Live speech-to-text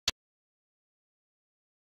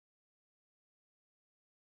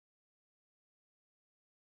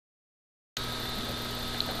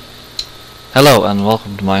Hello and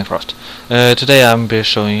welcome to Minecraft. Today I'm be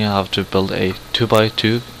showing you how to build a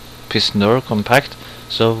 2x2 piston door compact.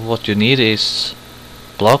 So what you need is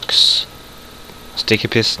blocks, sticky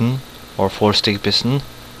piston or 4 sticky piston,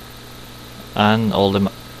 and all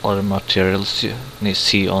the other materials you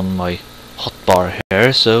see on my hotbar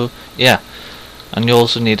here. So yeah, and you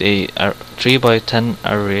also need a 3x10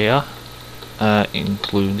 area,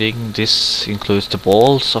 including this includes the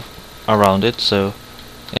walls around it. So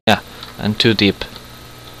yeah, and 2 deep.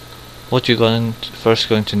 What you're first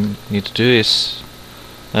going to need to do is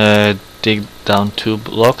dig down 2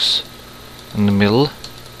 blocks in the middle,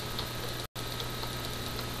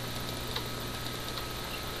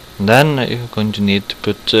 and then you're going to need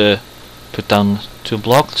to put down 2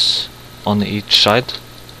 blocks on each side.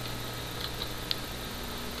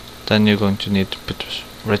 Then you're going to need to put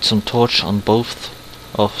redstone torch on both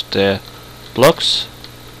of the blocks,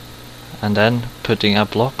 and then putting a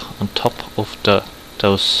block on top of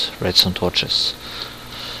those redstone torches.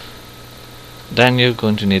 Then you're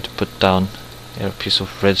going to need to put down a piece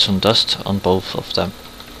of redstone dust on both of them.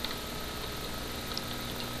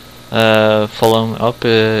 Following up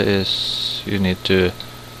is you need to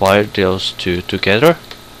wire those two together,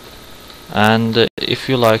 and if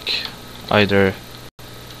you like either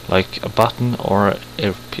like a button or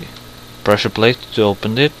a pressure plate to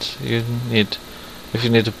open it,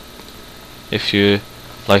 if you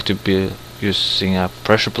like to be using a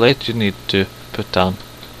pressure plate, you need to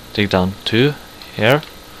dig down 2 here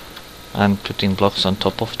and putting blocks on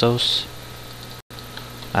top of those,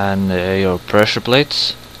 and your pressure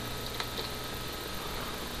plates,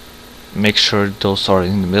 make sure those are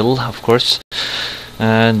in the middle, of course,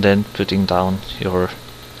 and then putting down your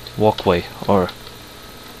walkway or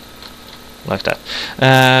like that.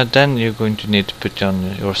 Then you're going to need to put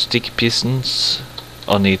on your sticky pistons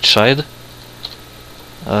on each side,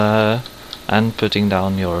 and putting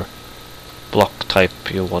down your block type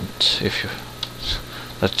you want. If you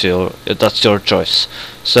that's your choice.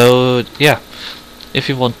 So yeah, if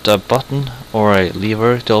you want a button or a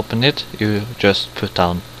lever to open it, you just put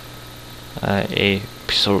down a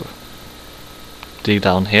piece of dig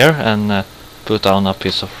down here and put down a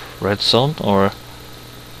piece of redstone, or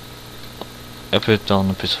put down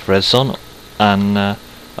a piece of redstone and a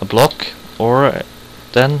block, or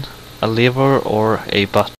then a lever or a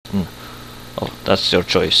button. That's your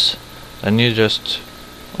choice. Then you just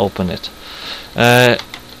open it.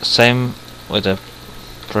 Same with the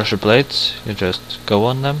pressure plates, you just go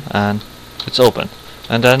on them and it's open,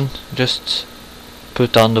 and then just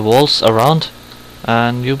put down the walls around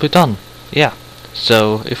and you'll be done. Yeah,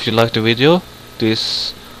 so if you like the video,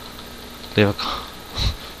 please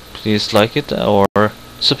please like it or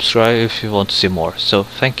subscribe if you want to see more. So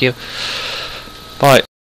thank you, bye.